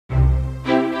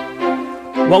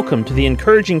Welcome to the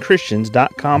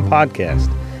encouragingchristians.com podcast.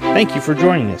 Thank you for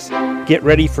joining us. Get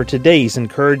ready for today's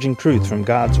encouraging truth from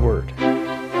God's Word.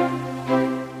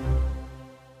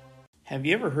 Have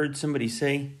you ever heard somebody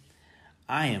say,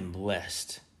 "I am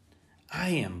blessed"? I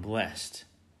am blessed.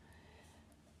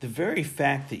 The very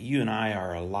fact that you and I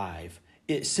are alive,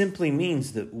 it simply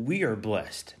means that we are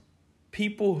blessed.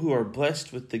 People who are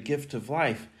blessed with the gift of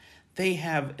life, they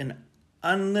have an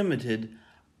unlimited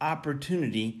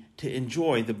opportunity to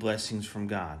enjoy the blessings from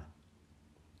God.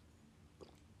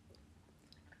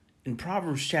 In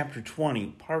Proverbs chapter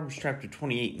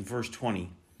 28 and verse 20,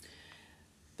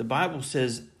 the Bible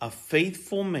says, "A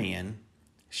faithful man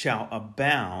shall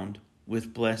abound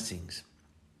with blessings."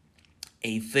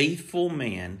 A faithful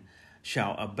man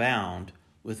shall abound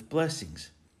with blessings.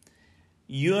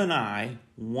 You and I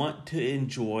want to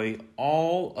enjoy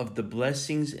all of the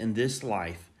blessings in this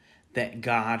life that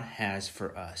God has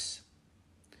for us.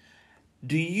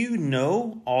 Do you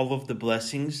know all of the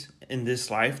blessings in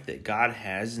this life that God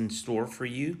has in store for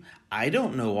you? I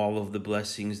don't know all of the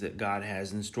blessings that God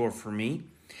has in store for me.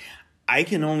 I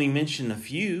can only mention a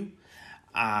few.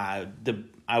 I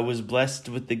was blessed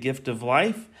with the gift of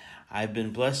life. I've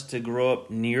been blessed to grow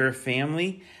up near a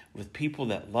family with people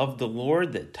that love the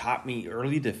Lord, that taught me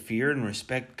early to fear and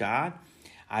respect God.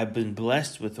 I've been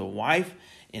blessed with a wife.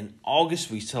 In August,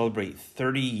 we celebrate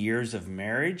 30 years of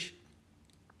marriage.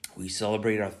 We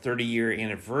celebrate our 30-year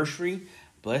anniversary.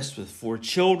 Blessed with 4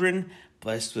 children,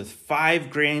 blessed with 5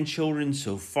 grandchildren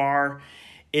so far.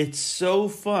 It's so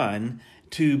fun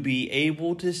to be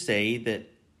able to say that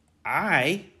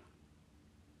I,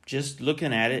 just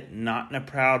looking at it, not in a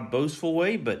proud, boastful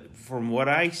way, but from what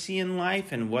I see in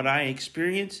life and what I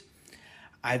experience,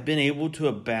 I've been able to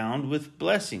abound with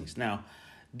blessings. Now,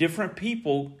 different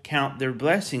people count their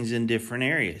blessings in different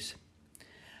areas.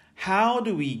 How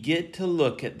do we get to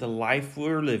look at the life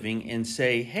we're living and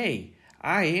say, hey,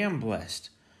 I am blessed?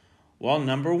 Well,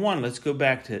 number one, let's go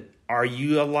back to, are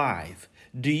you alive?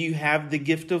 Do you have the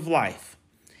gift of life?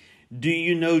 Do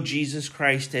you know Jesus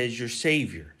Christ as your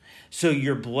Savior? So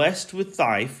you're blessed with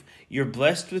life, you're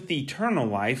blessed with eternal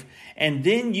life, and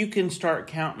then you can start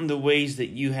counting the ways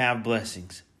that you have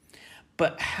blessings.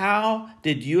 But how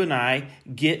did you and I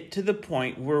get to the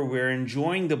point where we're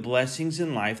enjoying the blessings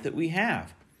in life that we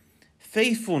have?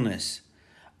 Faithfulness.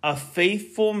 A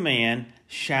faithful man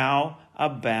shall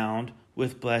abound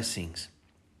with blessings.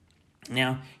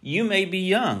 Now, you may be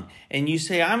young and you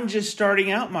say, I'm just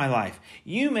starting out my life.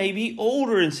 You may be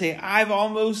older and say, I've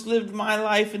almost lived my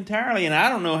life entirely and I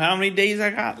don't know how many days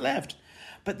I got left.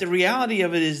 But the reality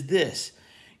of it is this.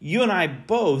 You and I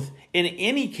both, in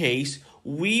any case,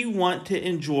 we want to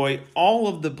enjoy all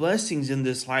of the blessings in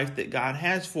this life that God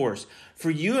has for us.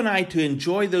 For you and I to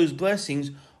enjoy those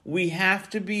blessings, we have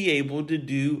to be able to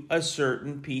do a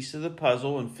certain piece of the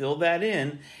puzzle and fill that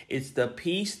in. It's the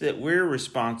piece that we're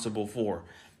responsible for.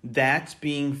 That's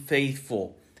being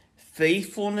faithful.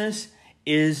 Faithfulness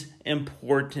is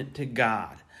important to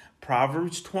God.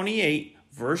 Proverbs 28,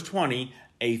 verse 20,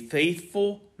 a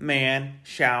faithful man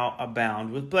shall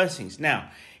abound with blessings. Now,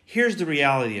 here's the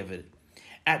reality of it.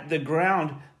 At the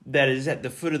ground that is at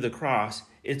the foot of the cross,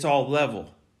 it's all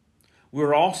level.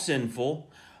 We're all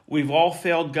sinful. We've all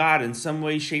failed God in some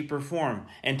way, shape, or form.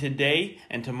 And today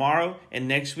and tomorrow and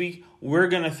next week, we're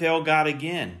going to fail God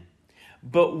again.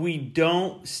 But we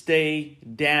don't stay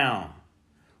down.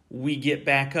 We get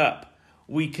back up.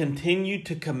 We continue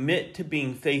to commit to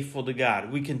being faithful to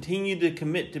God. We continue to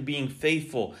commit to being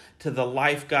faithful to the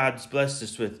life God's blessed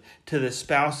us with, to the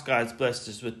spouse God's blessed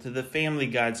us with, to the family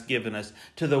God's given us,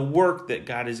 to the work that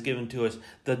God has given to us,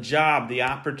 the job, the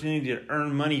opportunity to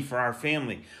earn money for our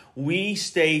family. We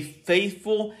stay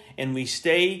faithful and we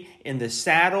stay in the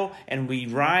saddle and we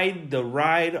ride the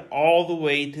ride all the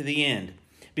way to the end,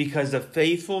 because a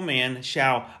faithful man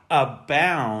shall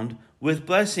abound with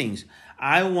blessings.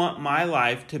 I want my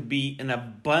life to be an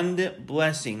abundant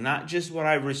blessing, not just what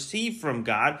I receive from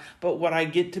God, but what I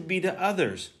get to be to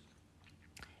others.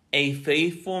 A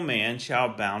faithful man shall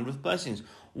abound with blessings.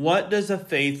 What does a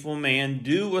faithful man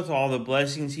do with all the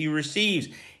blessings he receives?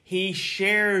 He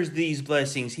shares these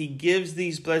blessings. He gives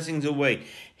these blessings away.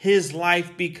 His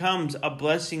life becomes a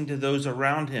blessing to those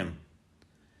around him.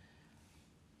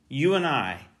 You and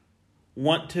I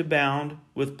want to abound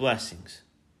with blessings.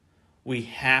 We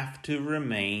have to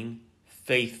remain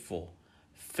faithful.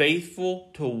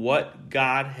 Faithful to what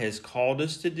God has called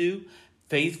us to do.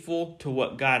 Faithful to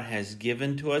what God has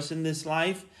given to us in this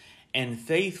life. And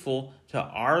faithful to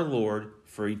our Lord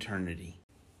for eternity.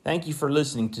 Thank you for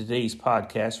listening to today's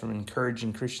podcast from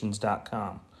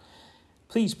encouragingchristians.com.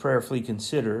 Please prayerfully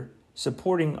consider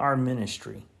supporting our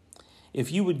ministry.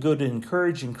 If you would go to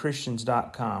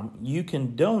encouragingchristians.com, you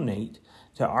can donate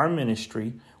to our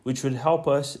ministry, which would help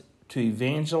us to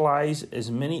evangelize as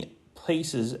many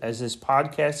places as this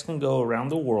podcast can go around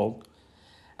the world,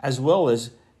 as well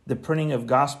as the printing of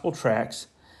gospel tracts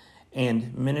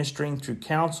and ministering through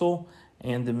counsel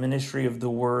and the ministry of the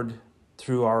word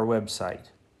through our website.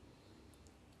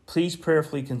 Please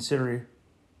prayerfully consider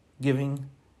giving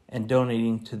and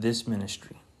donating to this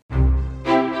ministry.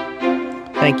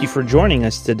 Thank you for joining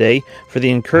us today for the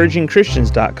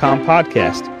EncouragingChristians.com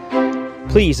podcast.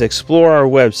 Please explore our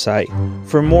website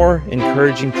for more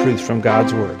encouraging truths from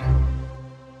God's Word.